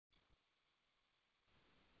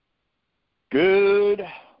Good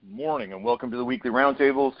morning and welcome to the weekly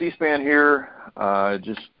roundtable. C-SPAN here.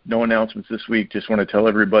 Just no announcements this week. Just want to tell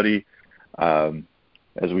everybody as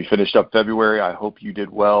we finished up February, I hope you did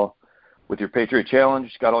well with your Patriot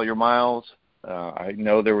Challenge, got all your miles. I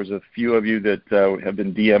know there was a few of you that have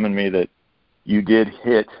been DMing me that you did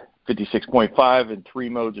hit 56.5 in 3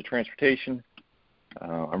 modes of transportation.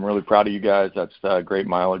 I'm really proud of you guys. That's great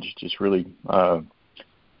mileage. Just really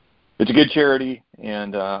it's a good charity,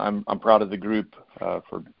 and I'm proud of the group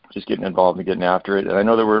for just getting involved and getting after it. And I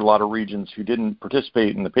know there were a lot of regions who didn't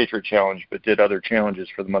participate in the Patriot Challenge but did other challenges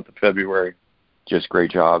for the month of February. Just great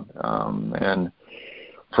job. And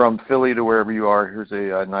from Philly to wherever you are, here's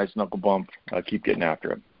a nice knuckle bump. Keep getting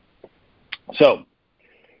after it. So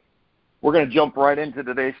we're going to jump right into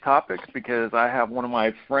today's topics because I have one of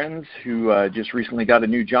my friends who just recently got a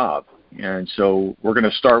new job. And so we're going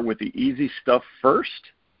to start with the easy stuff first.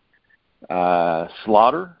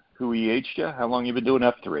 Slaughter, who EH'd you? How long you been doing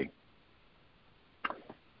F3?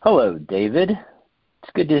 Hello, David.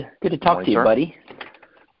 It's good to talk to you, buddy.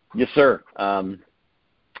 Yes, sir.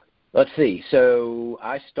 Let's see. So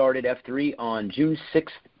I started F3 on June 6th,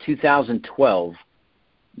 2012.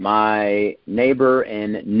 My neighbor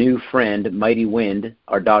and new friend, Mighty Wind,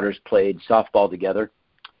 our daughters played softball together.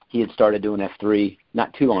 He had started doing F3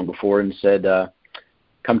 not too long before and said,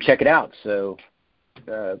 come check it out. So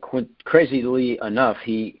crazily enough,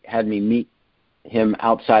 he had me meet him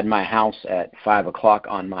outside my house at 5 o'clock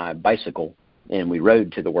on my bicycle, and we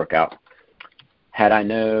rode to the workout. Had I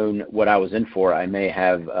known what I was in for, I may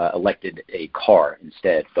have elected a car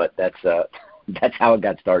instead, but that's how it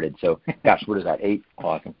got started. So, gosh, what is that,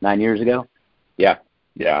 9 years ago? Yeah.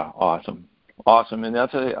 Yeah, awesome. And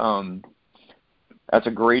that's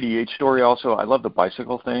a great EH story also. I love the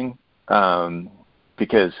bicycle thing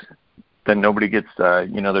because then nobody gets,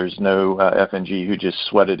 there's no FNG who just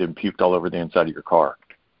sweated and puked all over the inside of your car.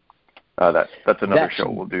 That's another show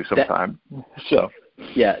we'll do sometime.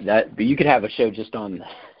 Yeah, but you could have a show just on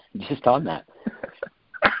that.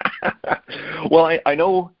 Well, I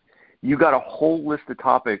know you got a whole list of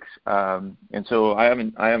topics, and so I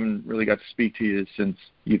haven't really got to speak to you since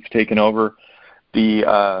you've taken over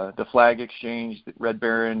the flag exchange, the Red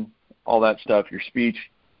Baron, all that stuff. Your speech,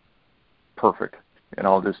 perfect. And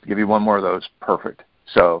I'll just give you one more of those. Perfect.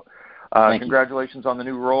 So congratulations on the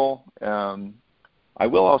new role. I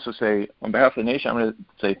will also say, on behalf of the nation, I'm going to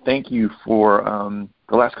say thank you for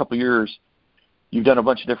the last couple of years. You've done a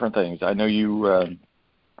bunch of different things. I know you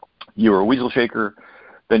were a weasel shaker.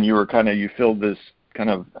 Then you filled this kind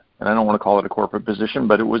of, and I don't want to call it a corporate position,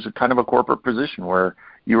 but it was a kind of a corporate position where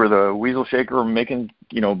you were the weasel shaker making,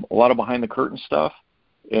 a lot of behind the curtain stuff.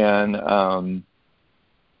 And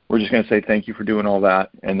we're just going to say thank you for doing all that,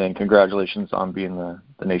 and then congratulations on being the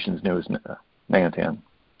nation's newest Nantan.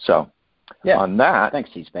 So, on that, thanks,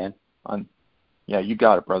 C-SPAN. Yeah, you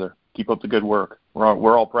got it, brother. Keep up the good work.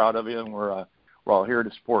 We're all proud of you, and we're all here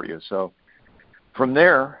to support you. So, from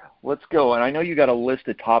there, let's go. And I know you got a list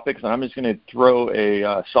of topics, and I'm just going to throw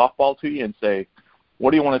a softball to you and say,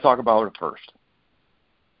 what do you want to talk about first?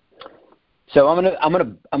 So I'm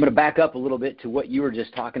gonna back up a little bit to what you were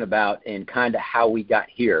just talking about and kind of how we got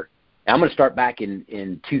here. And I'm gonna start back in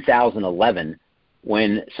 2011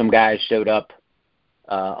 when some guys showed up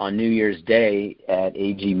on New Year's Day at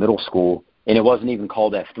AG Middle School, and it wasn't even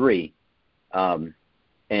called F3.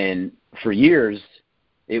 And for years,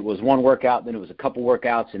 it was one workout, then it was a couple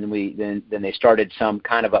workouts, and then they started some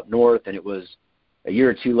kind of up north, and it was a year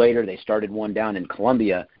or two later they started one down in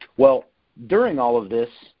Columbia. Well, during all of this,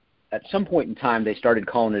 at some point in time, they started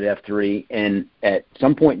calling it F3, and at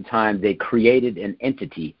some point in time, they created an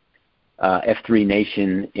entity, F3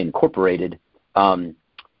 Nation Incorporated, and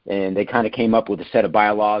they kind of came up with a set of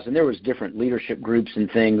bylaws, and there was different leadership groups and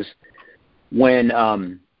things. When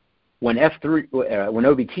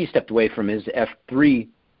OBT stepped away from his F3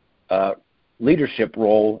 leadership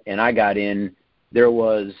role, and I got in, there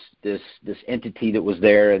was this entity that was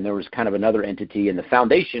there, and there was kind of another entity, and the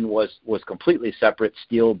foundation was completely separate,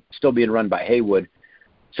 still being run by Haywood.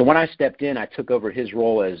 So when I stepped in, I took over his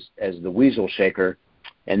role as the weasel shaker,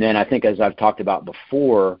 and then I think, as I've talked about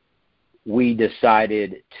before, we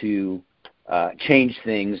decided to change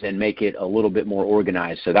things and make it a little bit more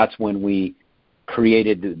organized. So that's when we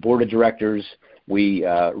created the board of directors. We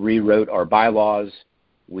rewrote our bylaws.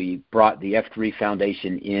 We brought the F3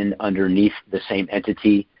 Foundation in underneath the same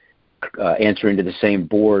entity, answering to the same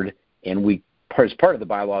board, and as part of the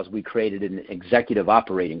bylaws, we created an executive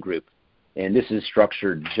operating group, and this is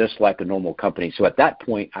structured just like a normal company. So at that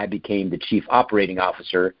point, I became the chief operating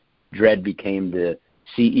officer. Dredd became the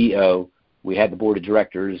CEO. We had the board of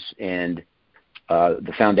directors, and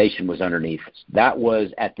the foundation was underneath. That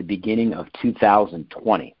was at the beginning of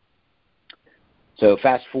 2020. So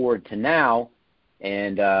fast forward to now,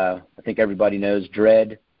 and I think everybody knows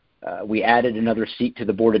Dredd. We added another seat to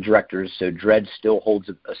the board of directors, so Dredd still holds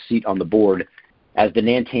a seat on the board. As the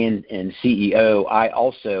Nantan and CEO, I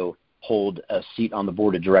also hold a seat on the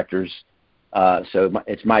board of directors. So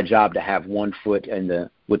it's my job to have one foot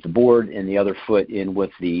with the board and the other foot in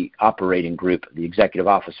with the operating group, the executive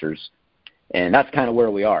officers. And that's kind of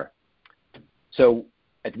where we are. So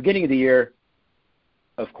at the beginning of the year,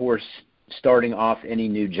 of course, starting off any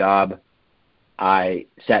new job, I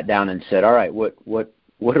sat down and said, all right,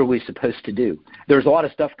 what are we supposed to do? There's a lot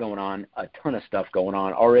of stuff going on, a ton of stuff going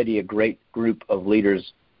on, already a great group of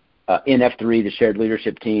leaders in F3, the shared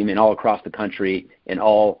leadership team, and all across the country in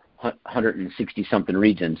all 160-something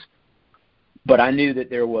regions. But I knew that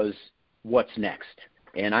there was what's next.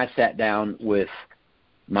 And I sat down with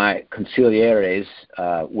my consiglieres,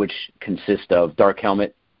 which consist of Dark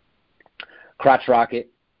Helmet, Crotch Rocket,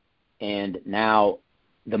 and now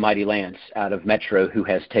the Mighty Lance out of Metro, who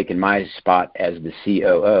has taken my spot as the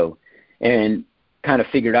COO, and kind of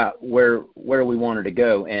figured out where we wanted to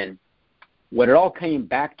go. And what it all came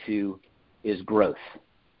back to is growth.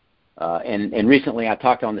 And recently I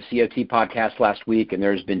talked on the COT podcast last week, and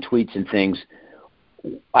there's been tweets and things.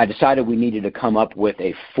 I decided we needed to come up with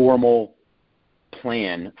a formal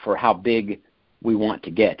plan for how big we want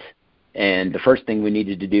to get. And the first thing we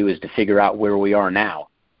needed to do is to figure out where we are now.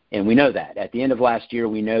 And we know that. At the end of last year,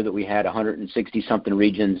 we know that we had 160-something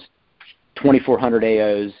regions, 2,400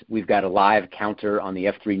 AOs. We've got a live counter on the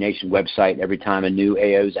F3 Nation website. Every time a new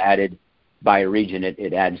AO is added by a region,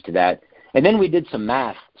 it adds to that. And then we did some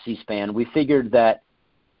math, C-SPAN. We figured that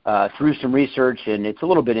through some research, and it's a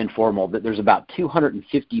little bit informal, that there's about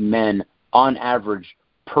 250 men on average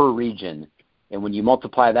per region. And when you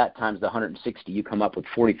multiply that times the 160, you come up with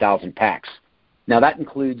 40,000 packs. Now, that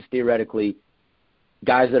includes, theoretically,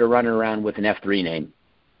 guys that are running around with an F3 name.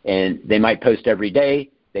 And they might post every day.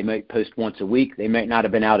 They might post once a week. They might not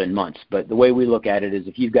have been out in months. But the way we look at it is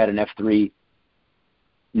if you've got an F3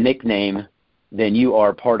 nickname, then you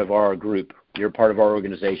are part of our group. You're part of our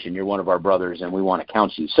organization. You're one of our brothers, and we want to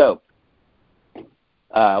count you. So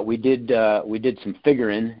we did some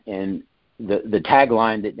figuring, and the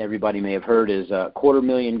tagline that everybody may have heard is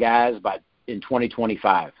 250,000 guys in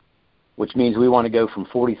 2025, which means we want to go from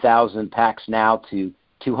 40,000 packs now to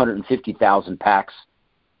 250,000 packs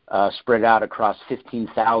spread out across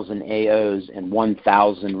 15,000 AOs and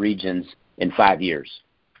 1,000 regions in 5 years.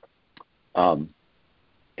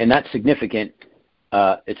 And that's significant.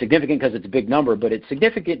 It's significant because it's a big number, but it's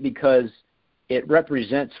significant because it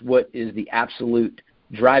represents what is the absolute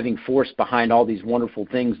driving force behind all these wonderful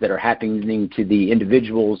things that are happening to the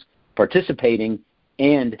individuals participating,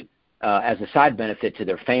 and as a side benefit to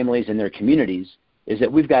their families and their communities, is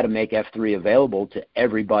that we've got to make F3 available to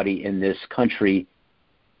everybody in this country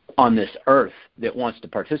on this earth that wants to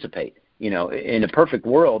participate. You know, in a perfect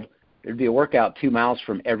world, there'd be a workout 2 miles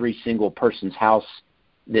from every single person's house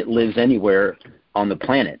that lives anywhere on the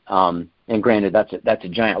planet. And granted, that's a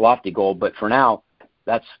giant lofty goal, but for now,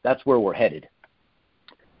 that's where we're headed.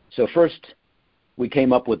 So first, we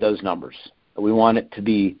came up with those numbers. We want it to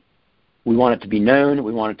be known.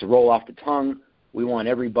 We want it to roll off the tongue. We want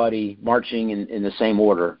everybody marching in the same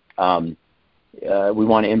order. We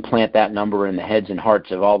want to implant that number in the heads and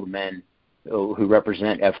hearts of all the men who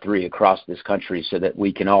represent F3 across this country so that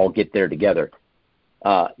we can all get there together.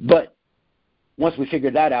 But once we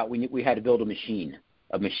figured that out, we had to build a machine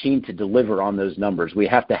to deliver on those numbers. We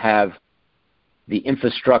have to have the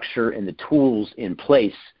infrastructure and the tools in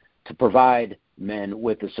place to provide men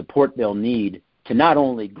with the support they'll need to not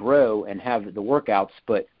only grow and have the workouts,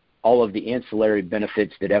 but all of the ancillary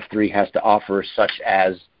benefits that F3 has to offer, such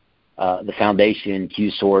as the foundation,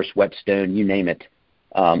 Q-Source, Whetstone, you name it.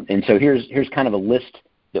 And so here's kind of a list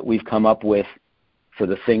that we've come up with for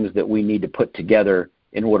the things that we need to put together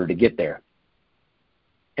in order to get there.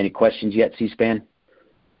 Any questions yet, C-SPAN?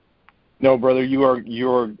 No, brother, you're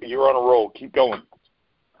on a roll. Keep going.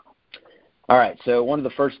 All right. So one of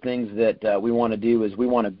the first things that we want to do is we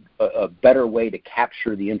want a better way to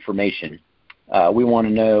capture the information. We want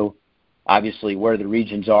to know, obviously, where the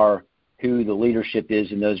regions are, who the leadership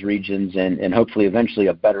is in those regions, and hopefully eventually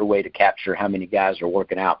a better way to capture how many guys are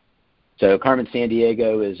working out. So Carmen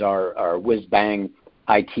Sandiego is our whiz-bang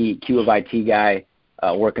Q of IT guy,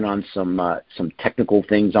 working on some technical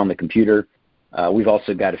things on the computer. We've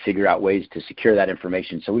also got to figure out ways to secure that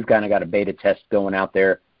information. So we've kind of got a beta test going out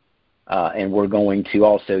there, and we're going to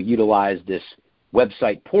also utilize this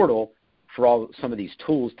website portal for some of these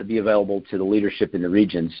tools to be available to the leadership in the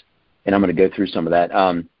regions. and I'm going to go through some of that.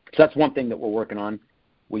 So that's one thing that we're working on.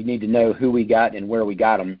 We need to know who we got and where we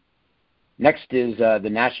got them. Next is the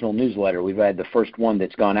national newsletter. We've had the first one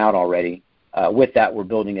that's gone out already. With that, we're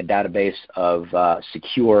building a database of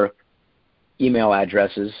secure email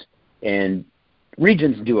addresses, and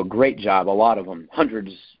regions do a great job. A lot of them,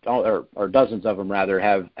 hundreds or dozens of them rather,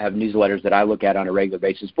 have newsletters that I look at on a regular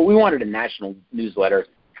basis. But we wanted a national newsletter,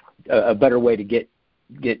 a better way to get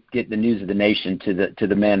the news of the nation to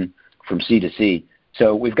the men from sea to sea.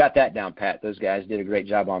 So we've got that down pat. Those guys did a great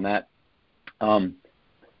job on that.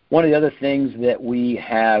 One of the other things that we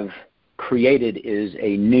have created is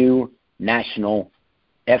a new national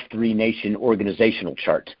F3 Nation organizational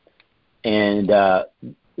chart. And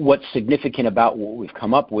what's significant about what we've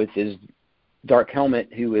come up with is Dark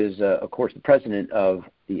Helmet, who is, of course, the president of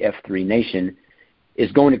the F3 Nation,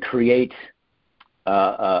 is going to create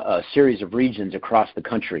a series of regions across the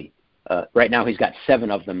country. Right now he's got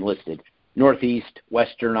 7 of them listed: Northeast,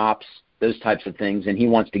 Western Ops, those types of things. And he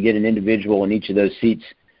wants to get an individual in each of those seats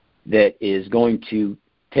that is going to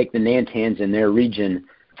take the Nantans in their region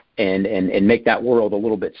and make that world a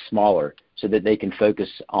little bit smaller so that they can focus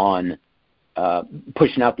on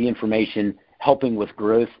pushing out the information, helping with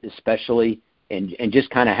growth especially, and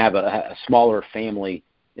just kind of have a smaller family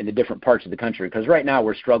in the different parts of the country. Because right now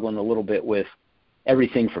we're struggling a little bit with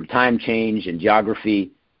everything from time change and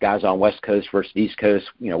geography, guys on West Coast versus East Coast,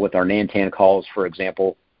 with our Nantan calls, for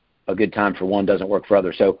example. A good time for one doesn't work for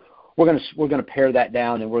others. So we're going to pare that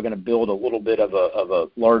down, and we're going to build a little bit of a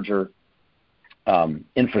larger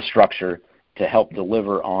infrastructure to help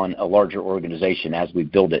deliver on a larger organization as we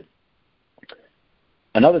build it.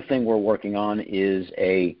 Another thing we're working on is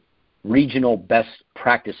a regional best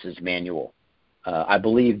practices manual. I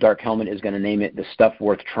believe Dark Helmet is going to name it The Stuff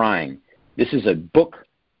Worth Trying. This is a book,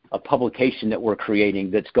 a publication that we're creating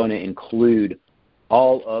that's going to include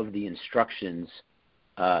all of the instructions,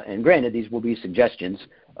 and granted, these will be suggestions,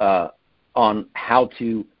 on how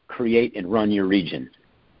to create and run your region,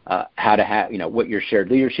 how to have, what your shared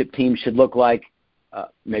leadership team should look like,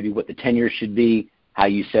 maybe what the tenure should be, how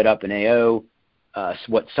you set up an AO,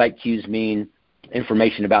 what site queues mean,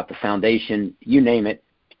 information about the foundation, you name it.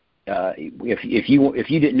 If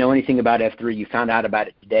you didn't know anything about F3, you found out about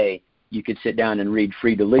it today, you could sit down and read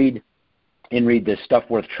Free to Lead and read the Stuff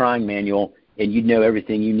Worth Trying manual, and you'd know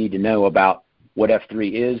everything you need to know about what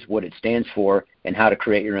F3 is, what it stands for, and how to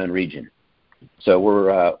create your own region. So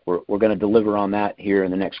we're going to deliver on that here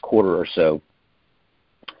in the next quarter or so.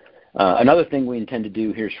 Another thing we intend to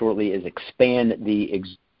do here shortly is expand the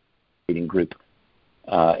executive group.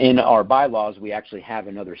 In our bylaws, we actually have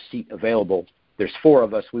another seat available. There's 4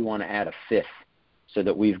 of us. We want to add a 5th so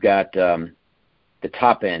that we've got the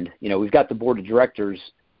top end. We've got the board of directors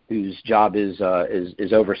whose job is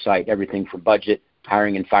oversight, everything from budget,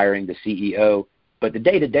 hiring and firing, the CEO. But the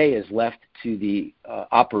day-to-day is left to the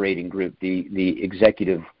operating group, the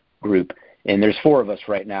executive group. And there's 4 of us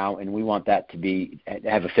right now, and we want that to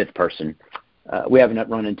have a 5th person. We haven't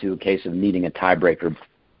run into a case of needing a tiebreaker,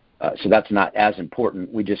 so that's not as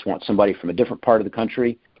important. We just want somebody from a different part of the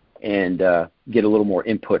country and get a little more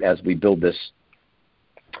input as we build this.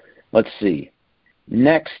 Let's see.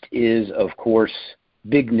 Next is, of course,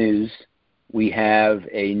 big news. We have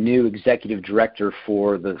a new executive director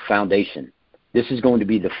for the foundation. This is going to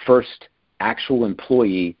be the first actual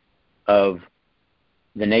employee of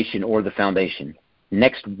the nation or the foundation.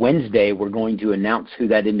 Next Wednesday, we're going to announce who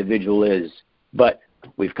that individual is. But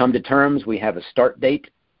we've come to terms. We have a start date.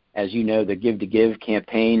 As you know, the Give to Give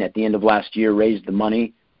campaign at the end of last year raised the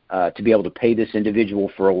money to be able to pay this individual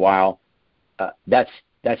for a while. That's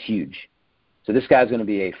huge. So this guy's going to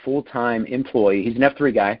be a full-time employee. He's an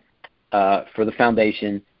F3 guy for the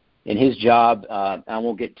foundation. And his job, I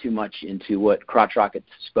won't get too much into what Crotch Rocket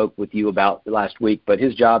spoke with you about last week, but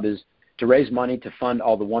his job is to raise money to fund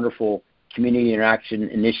all the wonderful community interaction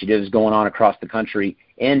initiatives going on across the country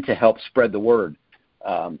and to help spread the word,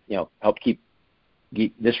 help keep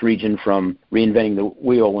this region from reinventing the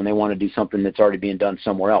wheel when they want to do something that's already being done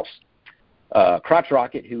somewhere else. Crotch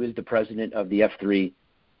Rocket, who is the president of the F3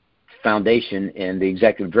 Foundation and the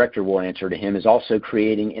executive director will answer to him, is also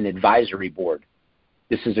creating an advisory board.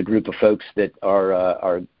 This is a group of folks that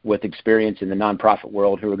are with experience in the nonprofit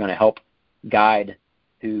world who are going to help guide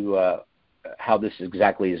how this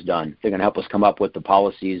exactly is done. They're going to help us come up with the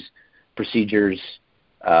policies, procedures.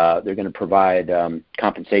 They're going to provide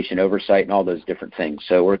compensation oversight and all those different things.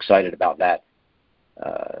 So we're excited about that.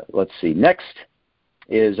 Let's see. Next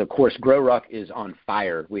is, of course, Grow Ruck is on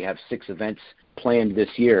fire. We have 6 events planned this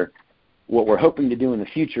year. What we're hoping to do in the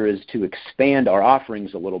future is to expand our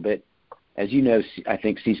offerings a little bit. As you know, I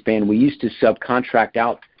think C-SPAN, we used to subcontract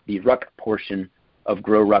out the ruck portion of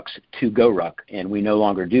Grow Rucks to Go Ruck, and we no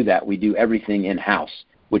longer do that. We do everything in-house,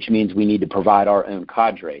 which means we need to provide our own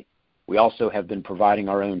cadre. We also have been providing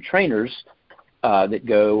our own trainers that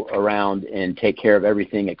go around and take care of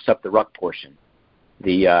everything except the ruck portion.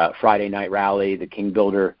 The Friday night rally, the King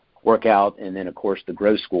Builder workout, and then, of course, the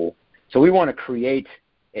Grow School. So we want to create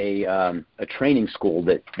a training school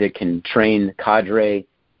that can train cadre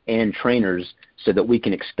and trainers so that we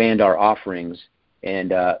can expand our offerings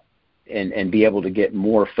and be able to get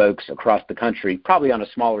more folks across the country, probably on a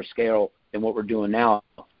smaller scale than what we're doing now,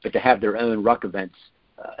 but to have their own ruck events,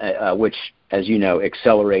 which, as you know,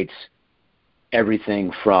 accelerates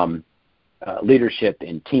everything from leadership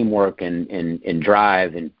and teamwork and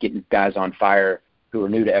drive and getting guys on fire who are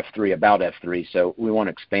new to F3 about F3. So we want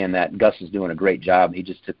to expand that. Gus is doing a great job. He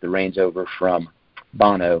just took the reins over from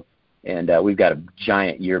Bono, and we've got a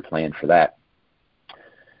giant year planned for that.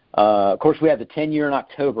 Of course, we have the 10-year in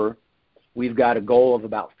October. We've got a goal of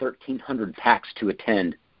about 1,300 packs to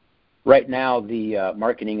attend. Right now, the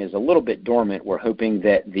marketing is a little bit dormant. We're hoping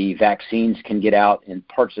that the vaccines can get out and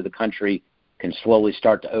parts of the country can slowly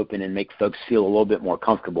start to open and make folks feel a little bit more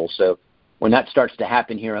comfortable. So when that starts to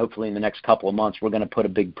happen here, hopefully in the next couple of months, we're going to put a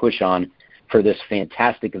big push on for this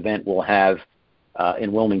fantastic event we'll have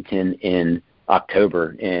in Wilmington in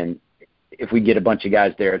October. And if we get a bunch of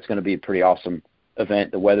guys there, it's going to be a pretty awesome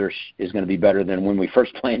event. The weather is going to be better than when we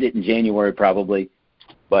first planned it in January probably,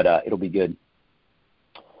 but it'll be good.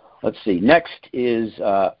 Let's see. Next is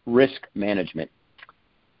risk management.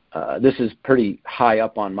 This is pretty high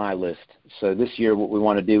up on my list. So this year what we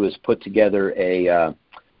want to do is put together a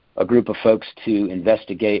group of folks to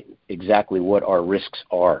investigate exactly what our risks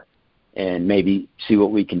are and maybe see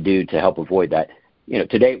what we can do to help avoid that. You know,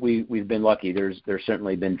 to date we've been lucky. There's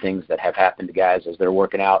certainly been things that have happened to guys as they're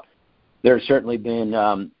working out. There's certainly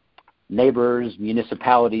been neighbors,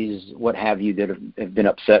 municipalities, what have you, that have been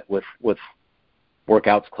upset with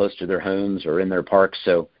workouts close to their homes or in their parks.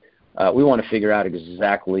 So we want to figure out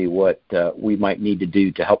exactly what we might need to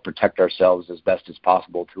do to help protect ourselves as best as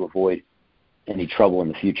possible to avoid any trouble in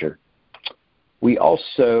the future. We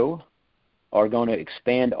also are going to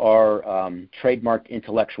expand our trademarked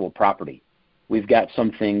intellectual property. We've got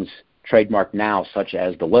some things trademarked now, such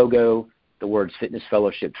as the logo, the words Fitness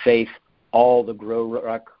Fellowship Faith, all the Grow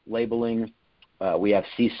Ruck labeling. We have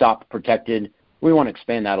CSOP protected. We want to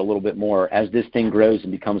expand that a little bit more. As this thing grows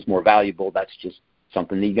and becomes more valuable, that's just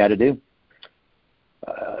something that you got to do.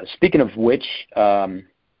 Speaking of which,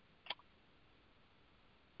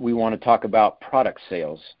 we want to talk about product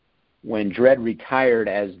sales. When Dredd retired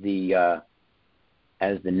as the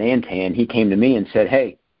Nantan, he came to me and said,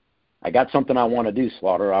 "Hey, I got something I want to do,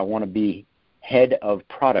 Slaughter. I want to be head of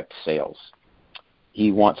product sales."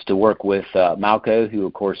 He wants to work with Malco, who,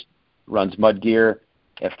 of course, runs Mud Gear,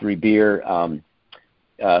 F3 Beer,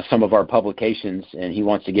 some of our publications, and he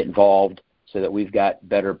wants to get involved so that we've got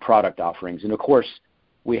better product offerings. And, of course,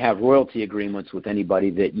 we have royalty agreements with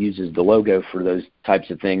anybody that uses the logo for those types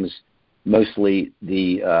of things, mostly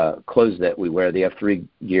the clothes that we wear, the F3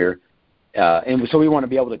 gear. And so we want to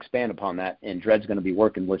be able to expand upon that, and Dredd's going to be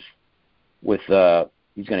working with he's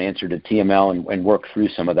going to answer to TML and work through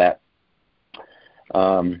some of that.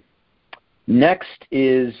 Next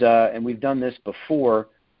is, and we've done this before,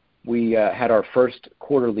 we had our first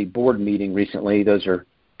quarterly board meeting recently. Those are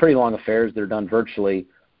pretty long affairs. They're done virtually.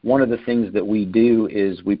 One of the things that we do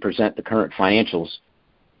is we present the current financials.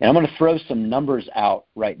 And I'm going to throw some numbers out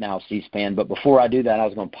right now, C-SPAN, but before I do that, I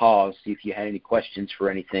was going to pause, see if you had any questions for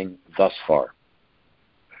anything thus far.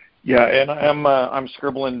 Yeah, and I'm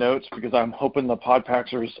scribbling notes because I'm hoping the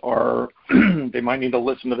Podpaxers are they might need to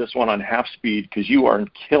listen to this one on half speed because you are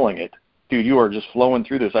killing it. Dude, you are just flowing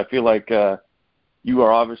through this. I feel like you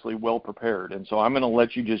are obviously well prepared. And so I'm going to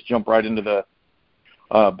let you just jump right into the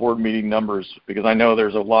board meeting numbers because I know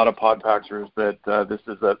there's a lot of Podpaxers that this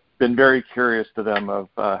has been very curious to them of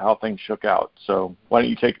how things shook out. So why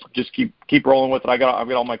don't you just keep rolling with it. I've got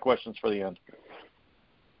all my questions for the end.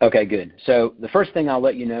 Okay, good. So the first thing I'll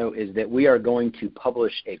let you know is that we are going to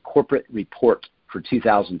publish a corporate report for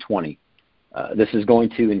 2020. This is going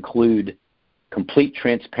to include complete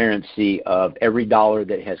transparency of every dollar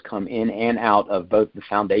that has come in and out of both the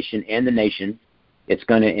foundation and the nation. It's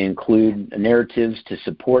going to include narratives to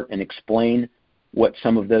support and explain what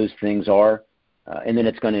some of those things are. And then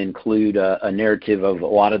it's going to include a narrative of a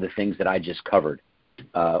lot of the things that I just covered,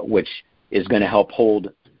 which is going to help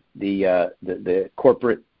hold the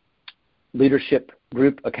corporate leadership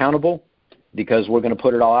group accountable because we're going to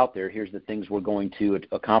put it all out there. Here's the things we're going to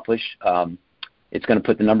accomplish. It's going to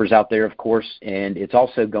put the numbers out there, of course, and it's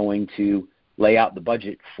also going to lay out the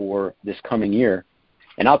budget for this coming year.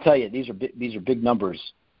 And I'll tell you, these are big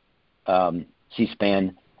numbers,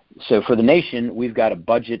 C-SPAN. So for the nation, we've got a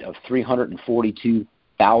budget of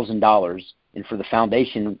 $342,000, and for the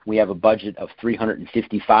foundation, we have a budget of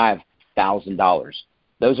 $355,000.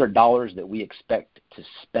 Those are dollars that we expect to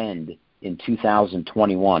spend in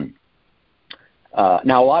 2021.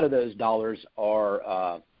 Now, a lot of those dollars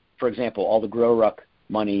are, for example, all the Grow Ruck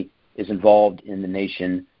money is involved in the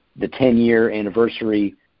nation. The 10-year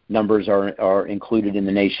anniversary numbers are included in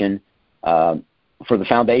the nation. For the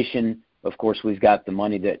foundation, of course, we've got the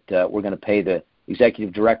money that we're going to pay the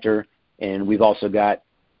executive director, and we've also got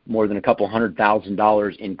more than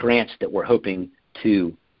 $200,000 in grants that we're hoping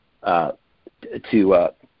to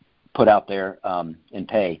put out there and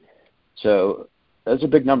pay. So those are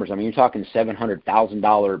big numbers. I mean, you're talking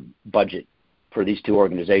 $700,000 budget for these two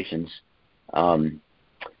organizations. And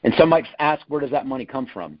some might ask, where does that money come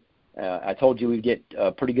from? I told you we get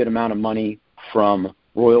a pretty good amount of money from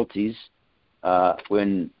royalties,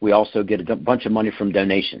 when we also get a bunch of money from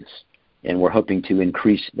donations, and we're hoping to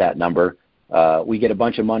increase that number. We get a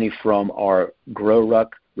bunch of money from our Grow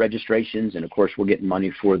Ruck registrations, and, of course, we're getting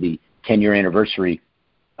money for the 10-year anniversary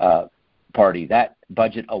party. That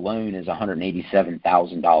budget alone is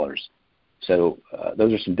 $187,000. So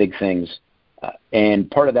those are some big things. And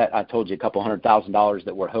part of that, I told you, $200,000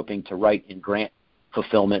 that we're hoping to write in grant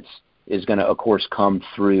fulfillments is going to, of course, come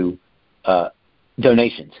through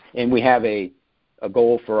donations. And we have a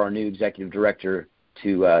goal for our new executive director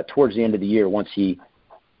to, towards the end of the year, once he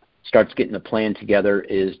starts getting the plan together,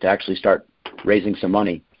 is to actually start raising some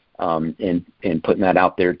money and putting that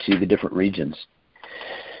out there to the different regions.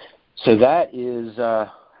 So that's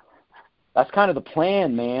kind of the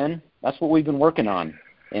plan, man. That's what we've been working on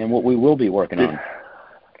and what we will be working on.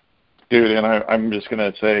 Dude, and I'm just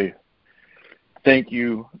going to say thank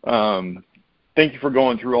you. Thank you for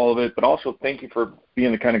going through all of it, but also thank you for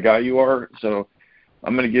being the kind of guy you are. So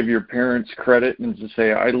I'm going to give your parents credit and just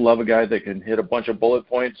say I love a guy that can hit a bunch of bullet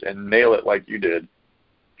points and nail it like you did.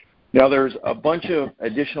 Now, there's a bunch of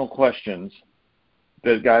additional questions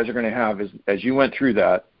that guys are going to have as you went through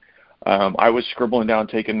that. I was scribbling down,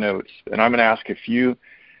 taking notes, and I'm going to ask a few.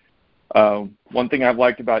 One thing I've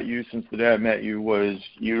liked about you since the day I met you was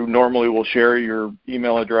you normally will share your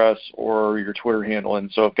email address or your Twitter handle.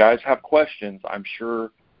 And so if guys have questions, I'm sure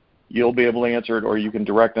you'll be able to answer it, or you can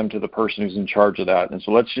direct them to the person who's in charge of that. And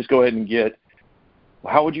so let's just go ahead and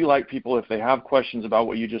how would you like people, if they have questions about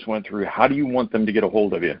what you just went through, how do you want them to get a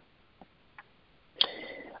hold of you?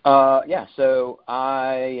 So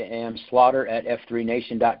I am Slaughter at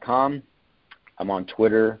f3nation.com. I'm on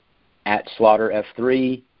Twitter at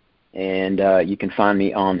SlaughterF3, and you can find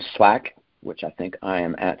me on Slack, which I think I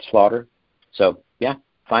am at Slaughter. So, yeah,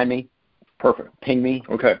 find me. Perfect. Ping me.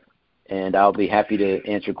 Okay. And I'll be happy to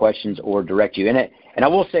answer questions or direct you in it. And I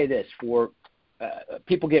will say this, for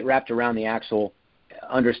people get wrapped around the axle,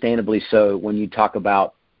 understandably so, when you talk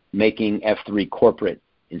about making F3 corporate.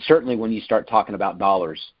 And certainly when you start talking about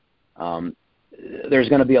dollars, there's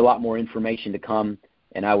going to be a lot more information to come,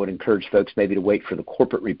 and I would encourage folks maybe to wait for the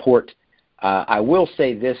corporate report. I will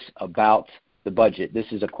say this about the budget. This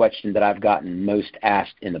is a question that I've gotten most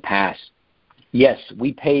asked in the past. Yes,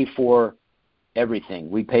 we pay for everything.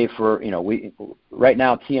 We pay for, right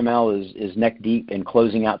now TML is neck deep in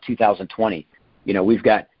closing out 2020. We've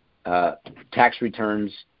got tax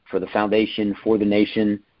returns for the foundation, for the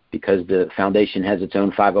nation, because the foundation has its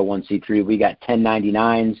own 501c3. We got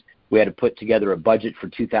 1099s. We had to put together a budget for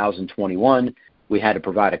 2021. We had to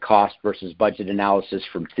provide a cost versus budget analysis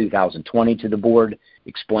from 2020 to the board,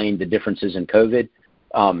 explain the differences in COVID.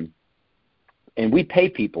 And we pay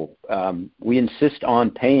people. We insist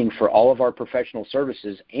on paying for all of our professional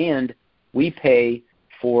services, and we pay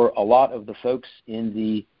for a lot of the folks in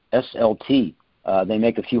the SLT. They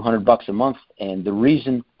make a few $100 a month, and the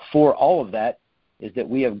reason for all of that is that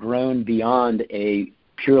we have grown beyond a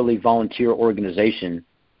purely volunteer organization.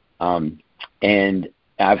 And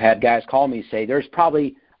I've had guys call me say, there's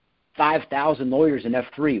probably 5,000 lawyers in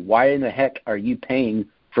F3. Why in the heck are you paying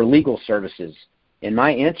for legal services? And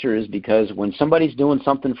my answer is because when somebody's doing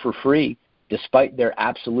something for free, despite their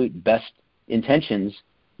absolute best intentions,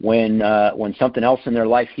 when something else in their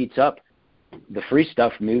life heats up, the free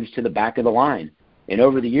stuff moves to the back of the line. And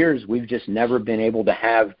over the years, we've just never been able to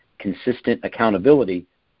have consistent accountability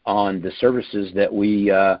on the services that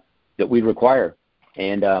we require.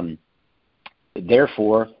 And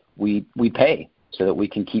therefore, we pay so that we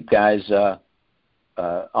can keep guys on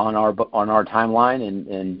our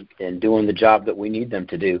timeline and doing the job that we need them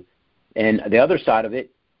to do. And the other side of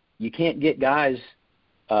it, you can't get guys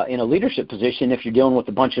in a leadership position if you're dealing with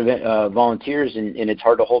a bunch of volunteers, and it's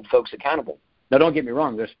hard to hold folks accountable. Now, don't get me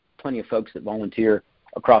wrong. There's plenty of folks that volunteer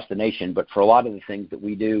across the nation, but for a lot of the things that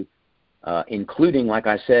we do, including, like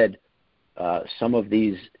I said, some of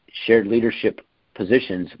these shared leadership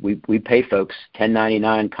positions, we pay folks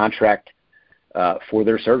 1099 contract for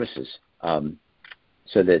their services.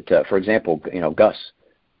 So that, for example, Gus,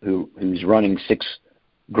 who's running 6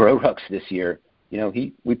 grow rucks this year,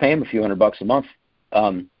 we pay him a few $100 a month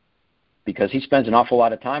because he spends an awful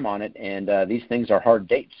lot of time on it, and these things are hard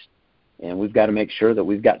dates. And we've got to make sure that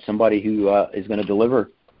we've got somebody who is going to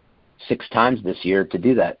deliver 6 times this year to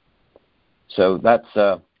do that. So that's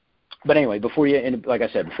but anyway, like I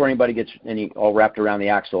said, before anybody gets all wrapped around the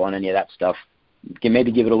axle on any of that stuff, you can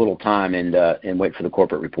maybe give it a little time and wait for the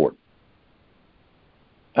corporate report.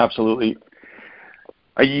 Absolutely.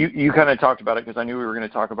 You kind of talked about it because I knew we were going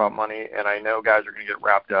to talk about money, and I know guys are going to get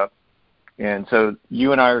wrapped up. And so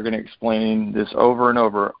you and I are going to explain this over and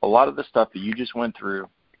over. A lot of the stuff that you just went through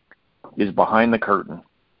is behind the curtain,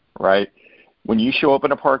 right? When you show up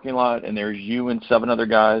in a parking lot and there's you and 7 other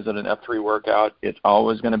guys at an F3 workout, it's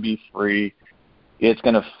always going to be free. It's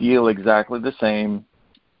going to feel exactly the same.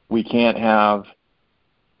 We can't have,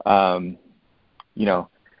 I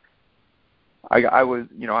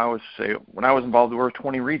always say when I was involved, there were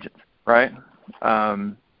 20 regions, right?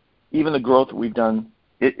 Even the growth that we've done,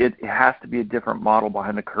 it has to be a different model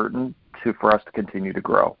behind the curtain for us to continue to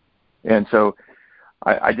grow. And so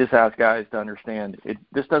I just ask guys to understand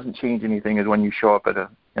this doesn't change anything as when you show up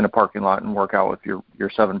in a parking lot and work out with your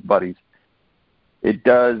 7 buddies. It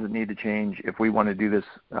does need to change if we want to do this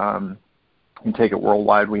and take it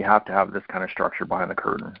worldwide. We have to have this kind of structure behind the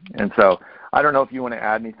curtain. And so I don't know if you want to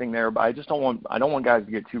add anything there, but I don't want guys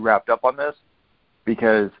to get too wrapped up on this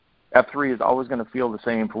because F3 is always going to feel the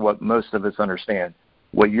same for what most of us understand.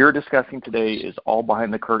 What you're discussing today is all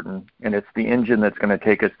behind the curtain, and it's the engine that's going to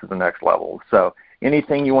take us to the next level. So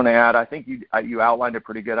anything you want to add? I think you outlined it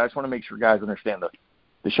pretty good. I just want to make sure guys understand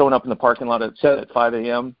the showing up in the parking lot at 5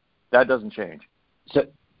 a.m., that doesn't change. So,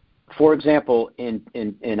 for example, and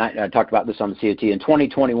I talked about this on the COT, in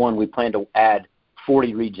 2021 we plan to add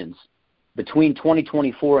 40 regions. Between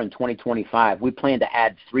 2024 and 2025, we plan to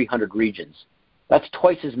add 300 regions. That's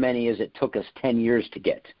twice as many as it took us 10 years to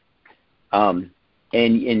get. And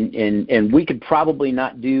we could probably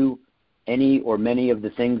not do any or many of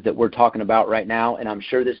the things that we're talking about right now, and I'm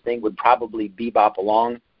sure this thing would probably bebop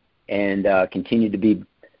along and continue to be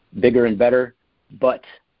bigger and better. But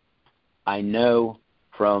I know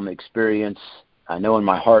from experience, I know in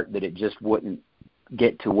my heart that it just wouldn't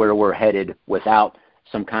get to where we're headed without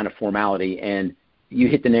some kind of formality. And you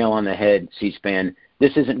hit the nail on the head, C-SPAN.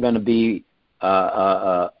 This isn't going to be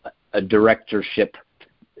a directorship.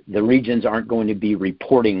 The regions aren't going to be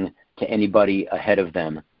reporting to anybody ahead of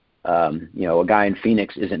them. A guy in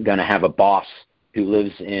Phoenix isn't going to have a boss who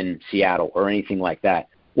lives in Seattle or anything like that.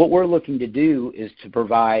 What we're looking to do is to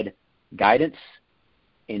provide guidance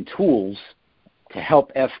and tools to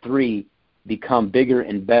help F3 become bigger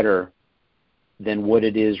and better than what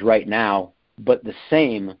it is right now, but the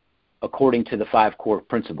same according to the 5 core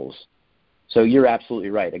principles. So you're absolutely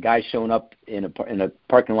right. A guy showing up in a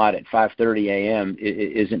parking lot at 5:30 a.m.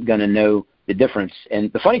 isn't going to know the difference.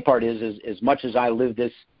 And the funny part is as much as I live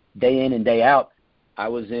this day in and day out, I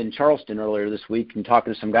was in Charleston earlier this week and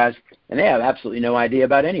talking to some guys, and they have absolutely no idea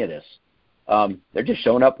about any of this. They're just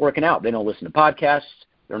showing up working out. They don't listen to podcasts.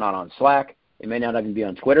 They're not on Slack. They may not even be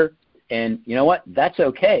on Twitter. And you know what? That's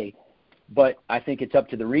okay. But I think it's up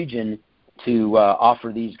to the region to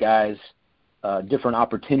offer these guys different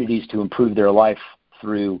opportunities to improve their life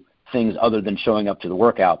through things other than showing up to the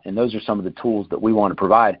workout. And those are some of the tools that we want to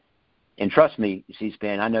provide. And trust me,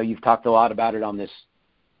 C-SPAN, I know you've talked a lot about it on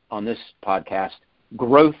this podcast.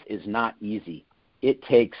 Growth is not easy. It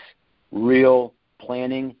takes real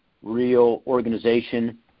planning, real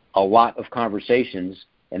organization, a lot of conversations,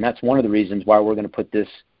 and that's one of the reasons why we're going to put this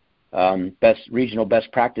regional best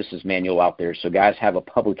practices manual out there so guys have a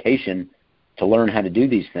publication to learn how to do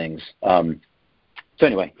these things. So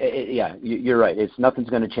anyway, you're right. Nothing's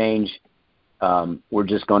going to change. We're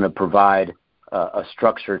just going to provide a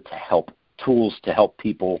structure to help, tools to help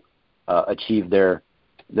people achieve their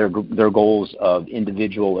goals of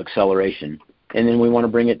individual acceleration. And then we want to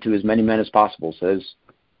bring it to as many men as possible. So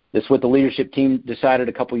this is what the leadership team decided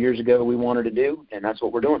a couple years ago we wanted to do, and that's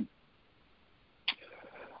what we're doing.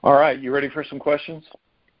 All right. You ready for some questions?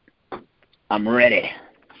 I'm ready.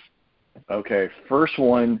 Okay. First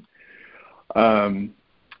one, I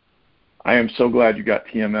am so glad you got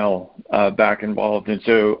TML back involved. And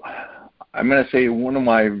so I'm going to say one of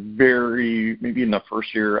my maybe in the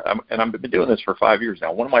first year, and I've been doing this for 5 years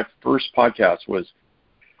now, one of my first podcasts was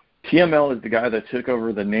TML is the guy that took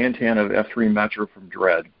over the Nantan of F3 Metro from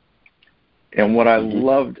Dredd. And what I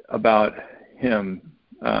loved about him,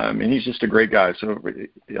 and he's just a great guy, so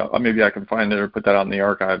maybe I can find it or put that out in the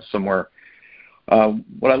archives somewhere.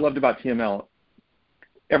 What I loved about TML,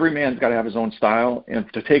 every man's got to have his own style,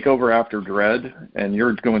 and to take over after Dredd, and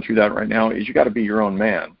you're going through that right now, is you got to be your own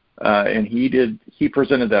man. And he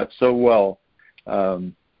presented that so well.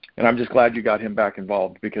 And I'm just glad you got him back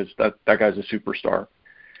involved because that guy's a superstar.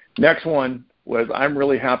 Next one was I'm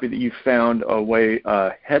really happy that you found a way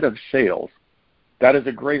head of sales. That is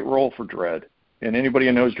a great role for Dredd. And anybody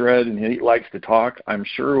who knows Dredd and he likes to talk, I'm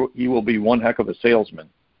sure he will be one heck of a salesman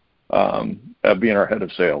being our head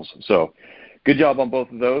of sales. So good job on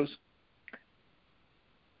both of those.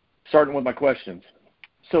 Starting with my questions.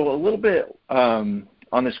 So a little bit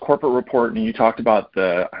on this corporate report, and you talked about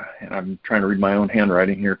and I'm trying to read my own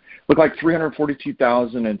handwriting here, looked like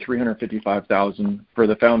 $342,000 and $355,000 for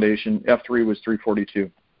the foundation. F3 was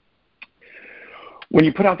 $342,000. When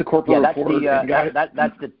you put out the corporate report,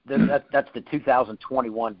 that's the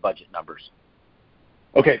 2021 budget numbers.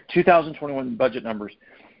 Okay, 2021 budget numbers.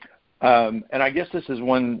 And I guess this is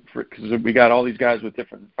one because we got all these guys with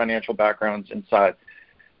different financial backgrounds inside.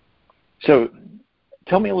 So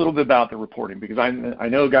tell me a little bit about the reporting, because I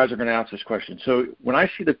know guys are going to ask this question. So when I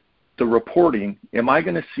see the reporting, am I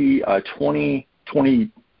going to see a 2020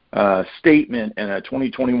 statement and a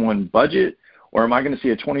 2021 budget, or am I going to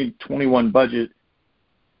see a 2021 budget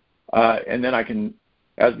and then I can,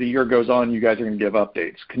 as the year goes on, you guys are going to give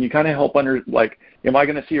updates? Can you kind of help am I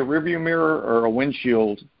going to see a rearview mirror or a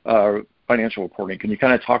windshield financial reporting? Can you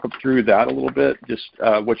kind of talk through that a little bit, just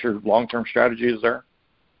what your long-term strategy is there?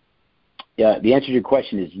 Yeah, the answer to your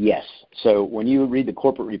question is yes. So when you read the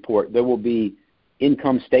corporate report, there will be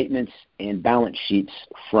income statements and balance sheets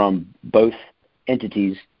from both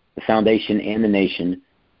entities, the foundation and the nation,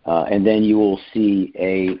 and then you will see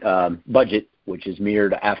a budget, which is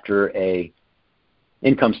mirrored after a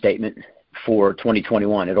income statement for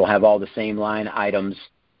 2021. It'll have all the same line items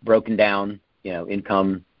broken down,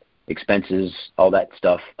 income, expenses, all that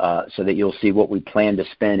stuff, so that you'll see what we plan to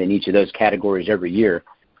spend in each of those categories every year.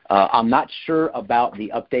 I'm not sure about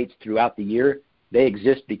the updates throughout the year. They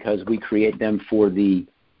exist because we create them for the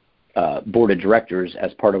board of directors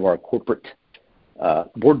as part of our corporate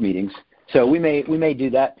board meetings. So we may do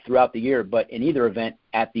that throughout the year, but in either event,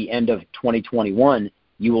 at the end of 2021,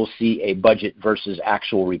 you will see a budget versus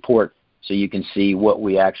actual report, so you can see what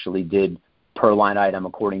we actually did per line item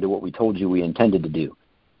according to what we told you we intended to do.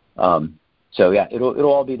 So yeah,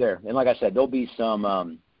 it'll all be there. And like I said, there'll be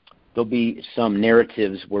some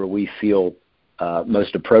narratives where we feel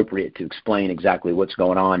most appropriate to explain exactly what's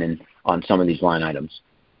going on some of these line items.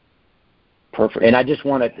 Perfect. And I just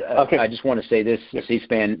want to say this,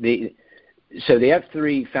 C-SPAN. So the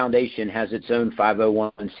F3 Foundation has its own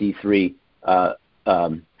 501c3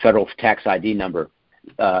 federal tax ID number.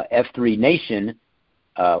 F3 Nation.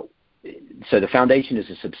 So the foundation is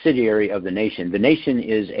a subsidiary of the nation. The nation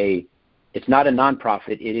it's not a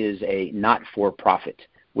nonprofit. It is a not-for-profit,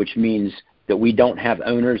 which means that we don't have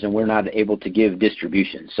owners and we're not able to give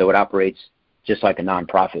distributions. So it operates just like a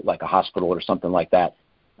nonprofit, like a hospital or something like that.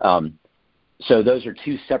 So those are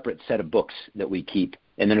two separate set of books that we keep.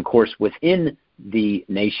 And then, of course, within the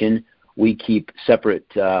nation, we keep separate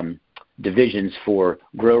divisions for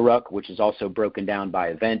GrowRuck, which is also broken down by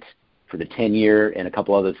event, for the 10-year, and a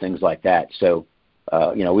couple other things like that. So,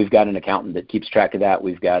 we've got an accountant that keeps track of that.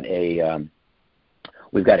 We've got a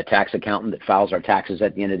tax accountant that files our taxes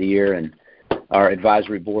at the end of the year, and our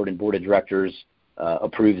advisory board and board of directors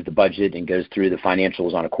approves the budget and goes through the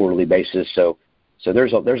financials on a quarterly basis. So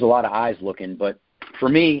there's a lot of eyes looking. But for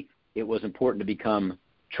me, it was important to become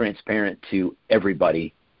transparent to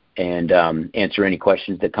everybody and answer any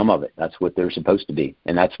questions that come of it. That's what they're supposed to be,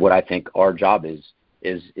 and that's what I think our job is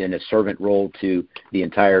in a servant role to the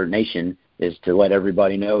entire nation, is to let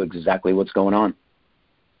everybody know exactly what's going on.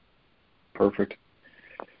 Perfect.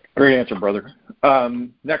 Great answer, brother.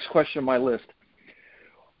 Next question on my list.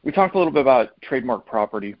 We talked a little bit about trademark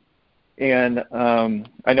property, and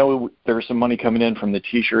I know there was some money coming in from the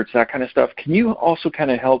T-shirts, that kind of stuff. Can you also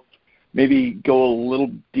kind of help maybe go a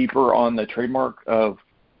little deeper on the trademark of,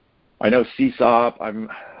 I know CSOP,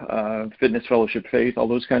 Fitness Fellowship Faith, all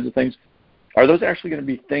those kinds of things. Are those actually going to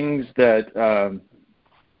be things that,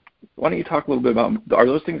 why don't you talk a little bit about, are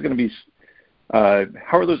those things going to be,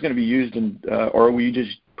 how are those going to be used, or are we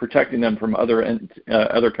just protecting them from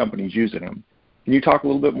other companies using them? Can you talk a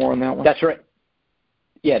little bit more on that one? That's right.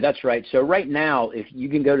 Yeah, that's right. So right now, if you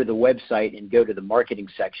can go to the website and go to the marketing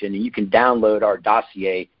section, and you can download our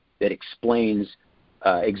dossier that explains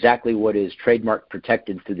exactly what is trademark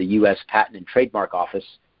protected through the U.S. Patent and Trademark Office,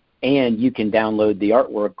 and you can download the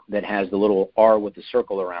artwork that has the little R with the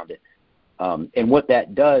circle around it. And what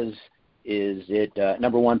that does is it,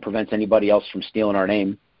 number one, prevents anybody else from stealing our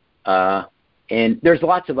name. And there's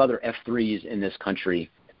lots of other F3s in this country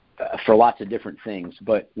for lots of different things,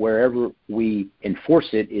 but wherever we enforce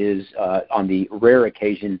it is on the rare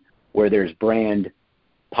occasion where there's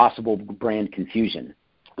possible brand confusion,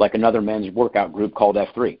 like another men's workout group called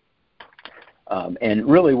F3. And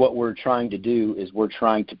really what we're trying to do is we're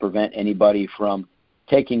trying to prevent anybody from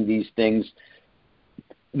taking these things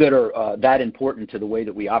that are that important to the way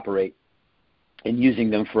that we operate and using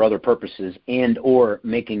them for other purposes and or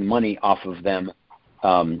making money off of them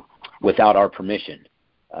without our permission.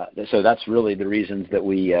 So that's really the reasons that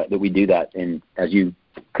we do that. And as you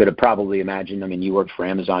could have probably imagined, I mean, you worked for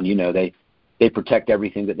Amazon, you know, they protect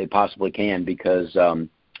everything that they possibly can because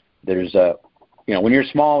there's when you're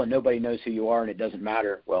small and nobody knows who you are and it doesn't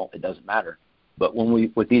matter, well, it doesn't matter. But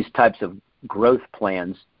with these types of growth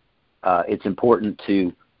plans, it's important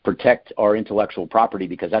to protect our intellectual property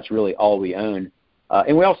because that's really all we own.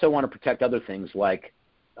 And we also want to protect other things like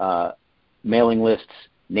mailing lists,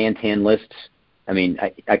 Nantan lists. I mean,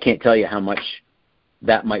 I can't tell you how much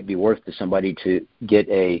that might be worth to somebody to get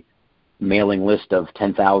a mailing list of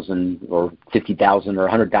 10,000 or 50,000 or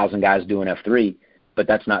 100,000 guys doing F3, but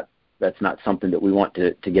that's not something that we want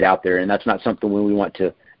to get out there, and that's not something we want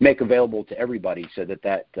to make available to everybody so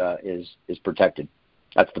that is protected.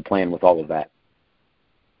 That's the plan with all of that.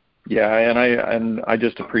 Yeah, and I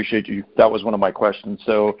just appreciate you. That was one of my questions.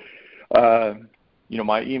 So,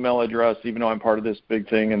 my email address, even though I'm part of this big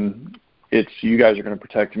thing, and you guys are going to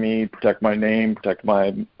protect me, protect my name, protect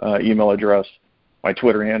my email address, my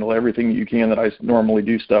Twitter handle, everything you can that I normally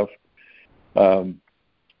do stuff. Those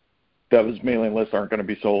mailing lists aren't going to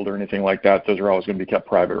be sold or anything like that. Those are always going to be kept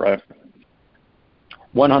private, right?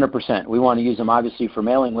 100%. We want to use them obviously for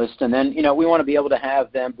mailing lists, and then we want to be able to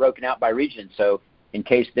have them broken out by region. So in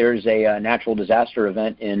case there's a natural disaster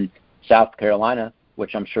event in South Carolina,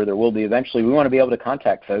 which I'm sure there will be eventually, we want to be able to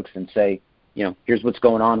contact folks and say, here's what's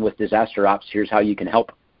going on with disaster ops. Here's how you can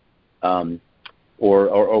help,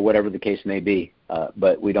 or whatever the case may be.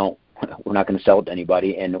 But we're not going to sell it to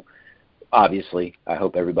anybody, and obviously, I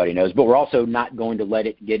hope everybody knows. But we're also not going to let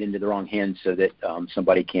it get into the wrong hands so that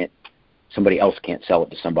somebody else can't sell it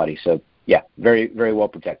to somebody. So yeah, very, very well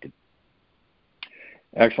protected.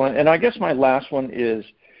 Excellent. And I guess my last one is,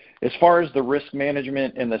 as far as the risk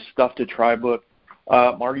management and the Stuff to Try book,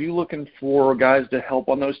 are you looking for guys to help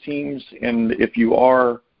on those teams? And if you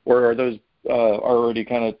are, or are those already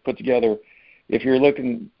kind of put together? If you're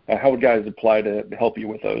looking, how would guys apply to help you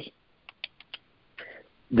with those?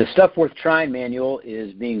 The Stuff Worth Trying manual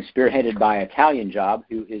is being spearheaded by Italian Job,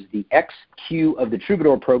 who is the ex-Q of the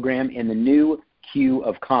Troubadour program and the new Q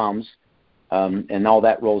of comms, and all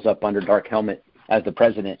that rolls up under Dark Helmet as the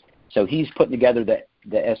president. So he's putting together the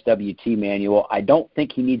SWT manual. I don't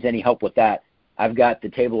think he needs any help with that. I've got the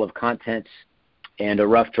table of contents and a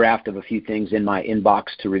rough draft of a few things in my inbox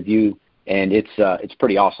to review, and it's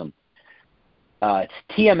pretty awesome.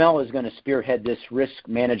 TML is going to spearhead this risk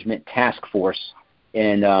management task force,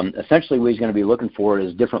 and essentially what he's going to be looking for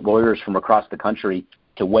is different lawyers from across the country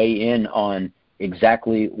to weigh in on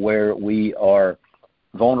exactly where we are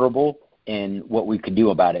vulnerable and what we could do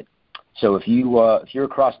about it. So if you're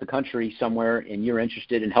across the country somewhere and you're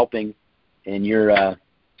interested in helping, and you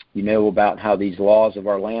know about how these laws of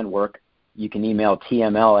our land work, you can email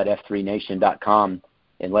tml@f3nation.com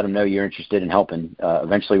and let him know you're interested in helping.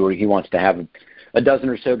 Eventually, he wants to have a dozen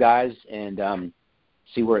or so guys and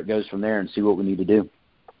see where it goes from there and see what we need to do.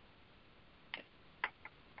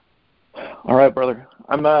 All right, brother.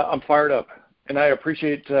 I'm fired up, and I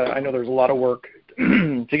appreciate. I know there's a lot of work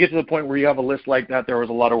to get to the point where you have a list like that. There was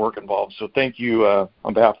a lot of work involved. So thank you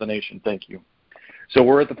on behalf of the nation. Thank you. So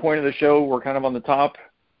we're at the point of the show. We're kind of on the top.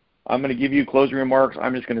 I'm going to give you closing remarks.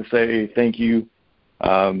 I'm just going to say thank you.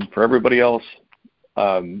 For everybody else,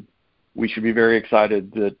 we should be very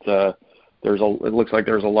excited that it looks like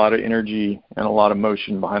there's a lot of energy and a lot of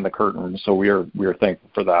motion behind the curtain. So we are thankful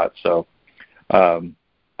for that. So I'm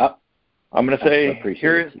going to say,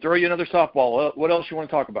 throw you another softball. What else you want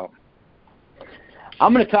to talk about?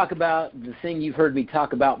 I'm going to talk about the thing you've heard me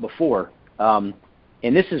talk about before. And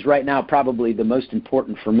this is right now probably the most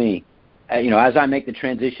important for me. As I make the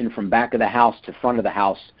transition from back of the house to front of the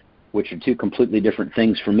house, which are two completely different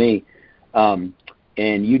things for me. And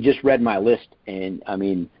you just read my list, and I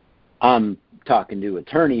mean, I'm talking to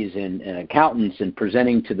attorneys and accountants and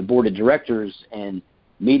presenting to the board of directors and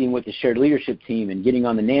meeting with the shared leadership team and getting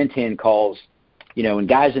on the Nantan calls And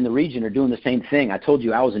guys in the region are doing the same thing. I told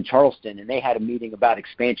you I was in Charleston, and they had a meeting about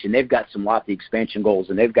expansion. They've got some lofty expansion goals,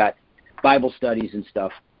 and they've got Bible studies and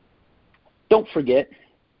stuff. Don't forget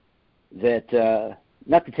that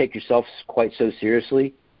not to take yourself quite so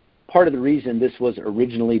seriously. Part of the reason this was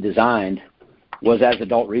originally designed was as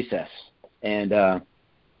adult recess. And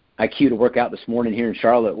I queued a workout this morning here in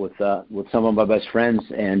Charlotte with some of my best friends,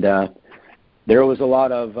 and there was a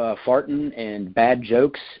lot of farting and bad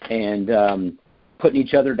jokes and putting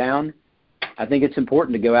each other down. I think it's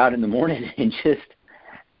important to go out in the morning and just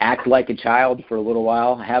act like a child for a little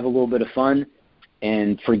while, have a little bit of fun,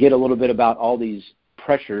 and forget a little bit about all these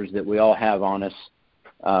pressures that we all have on us.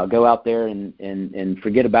 Go out there and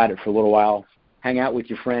forget about it for a little while. Hang out with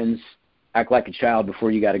your friends. Act like a child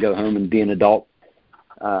before you got to go home and be an adult.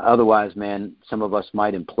 Otherwise, man, some of us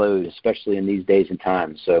might implode, especially in these days and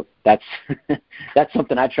times. So that's that's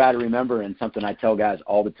something I try to remember and something I tell guys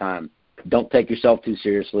all the time. Don't take yourself too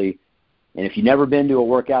seriously. And if you've never been to a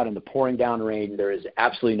workout in the pouring down rain, there is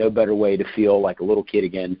absolutely no better way to feel like a little kid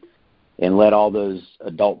again and let all those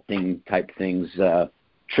adult type things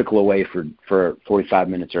trickle away for 45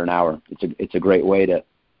 minutes or an hour. It's a great way to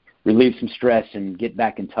relieve some stress and get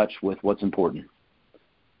back in touch with what's important.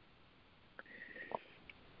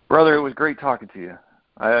 Brother, it was great talking to you.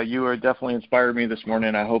 You are definitely inspired me this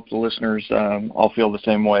morning. I hope the listeners all feel the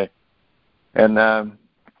same way. And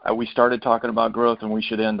we started talking about growth, and we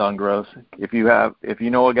should end on growth. If you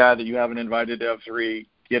know a guy that you haven't invited to F3,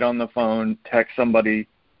 get on the phone, text somebody,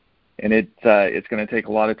 and it's going to take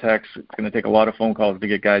a lot of texts. It's going to take a lot of phone calls to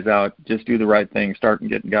get guys out. Just do the right thing. Start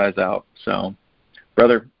getting guys out. So,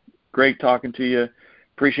 brother, great talking to you.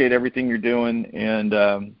 Appreciate everything you're doing. And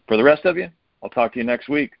for the rest of you, I'll talk to you next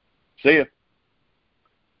week. See ya.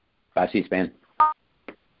 Bye, C-SPAN.